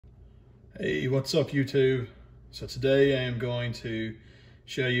Hey, what's up YouTube? So today I am going to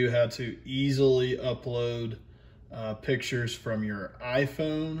show you how to easily upload pictures from your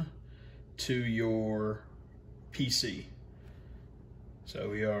iPhone to your PC. So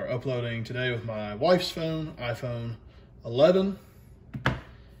we are uploading today with my wife's phone, iPhone 11.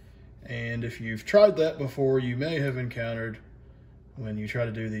 And if you've tried that before, you may have encountered when you try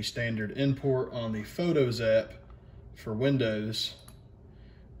to do the standard import on the Photos app for Windows.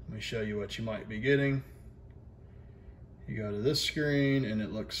 Let me show you what you might be getting. You go to this screen and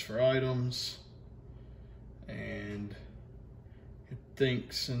it looks for items and it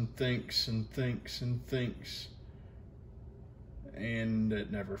thinks and thinks and thinks and thinks and it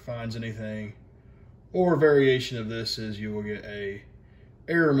never finds anything. Or a variation of this is you will get a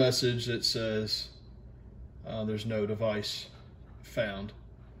error message that says there's no device found.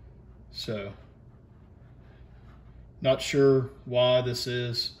 So not sure why this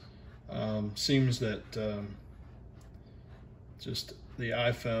is. Seems that just the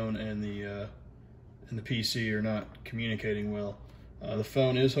iPhone and the PC are not communicating well. The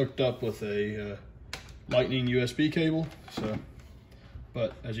phone is hooked up with a Lightning USB cable,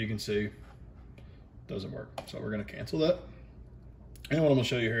 but as you can see, it doesn't work. So we're going to cancel that. And what I'm going to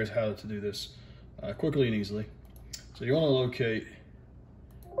show you here is how to do this quickly and easily. So you want to locate.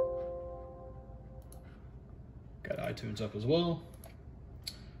 Got iTunes up as well.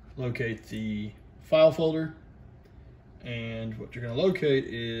 Locate the file folder, and what you're going to locate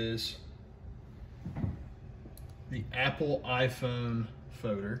is the Apple iPhone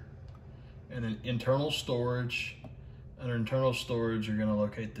folder, and then internal storage. Under internal storage, you're going to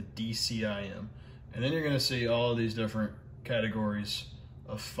locate the DCIM, and then you're going to see all of these different categories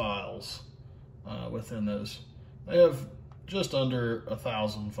of files within those. They have just under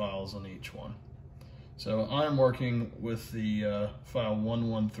 1,000 files on each one. So I'm working with the file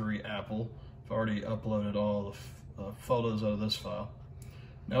 113 Apple. I've already uploaded all the photos out of this file.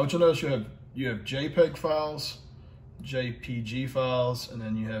 Now what you'll notice, you have JPEG files, JPG files, and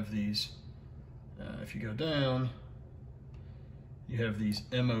then you have these, if you go down, you have these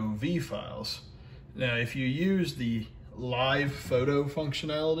MOV files. Now if you use the live photo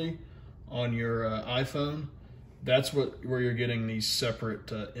functionality on your iPhone, that's where you're getting these separate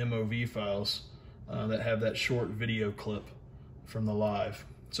MOV files that have that short video clip from the live.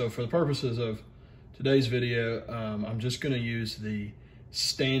 So for the purposes of today's video, I'm just going to use the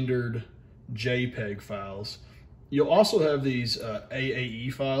standard JPEG files. You'll also have these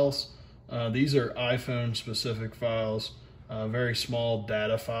AAE files. These are iPhone specific files, very small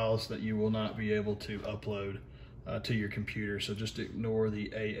data files that you will not be able to upload to your computer. So just ignore the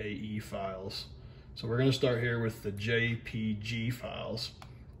AAE files. So we're going to start here with the JPG files,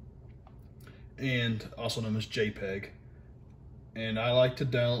 and also known as JPEG. And I like to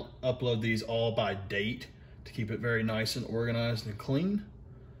upload these all by date to keep it very nice and organized and clean.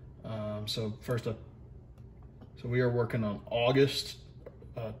 So first up, so we are working on August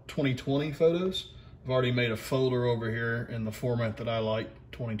 2020 photos. I've already made a folder over here in the format that I like,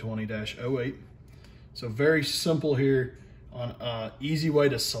 2020-08. So very simple here on easy way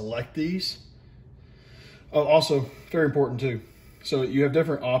to select these. Oh, also very important too. So you have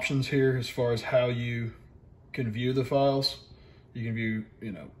different options here as far as how you can view the files. You can view,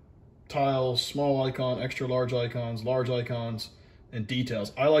 tiles, small icon, extra large icons, and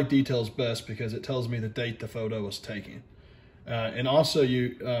details. I like details best because it tells me the date the photo was taken. And also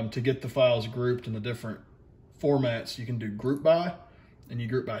to get the files grouped in the different formats, you can do group by, and you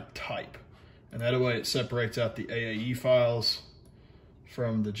group by type. And that way it separates out the AAE files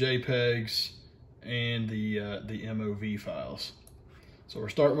from the JPEGs and the MOV files. So we're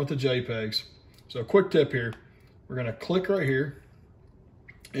starting with the JPEGs. So a quick tip here, we're gonna click right here,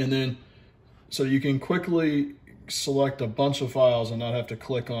 and then so you can quickly select a bunch of files and not have to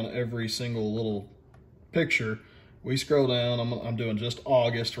click on every single little picture. We scroll down, I'm doing just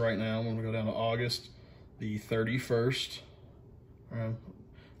August right now. I'm gonna go down to August the 31st.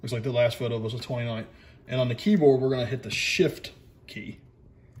 Looks like the last photo was the 29th. And on the keyboard, we're gonna hit the Shift key.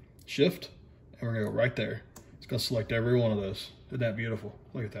 Shift, and we're gonna go right there. It's gonna select every one of those. Isn't that beautiful?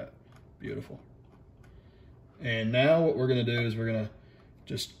 Look at that, beautiful. And now what we're gonna do is we're gonna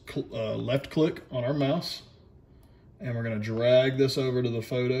just left click on our mouse, and we're gonna drag this over to the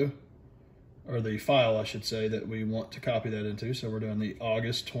photo, or the file I should say, that we want to copy that into. So we're doing the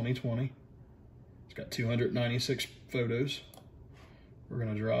August 2020. It's got 296 photos. We're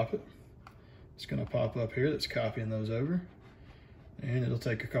gonna drop it. It's gonna pop up here that's copying those over. And it'll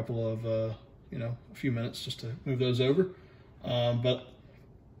take a couple of, a few minutes just to move those over. But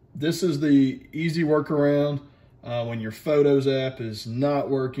this is the easy workaround. when your Photos app is not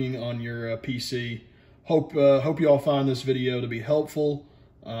working on your PC. Hope you all find this video to be helpful.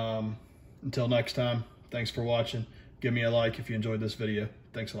 Until next time, thanks for watching. Give me a like if you enjoyed this video.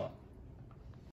 Thanks a lot.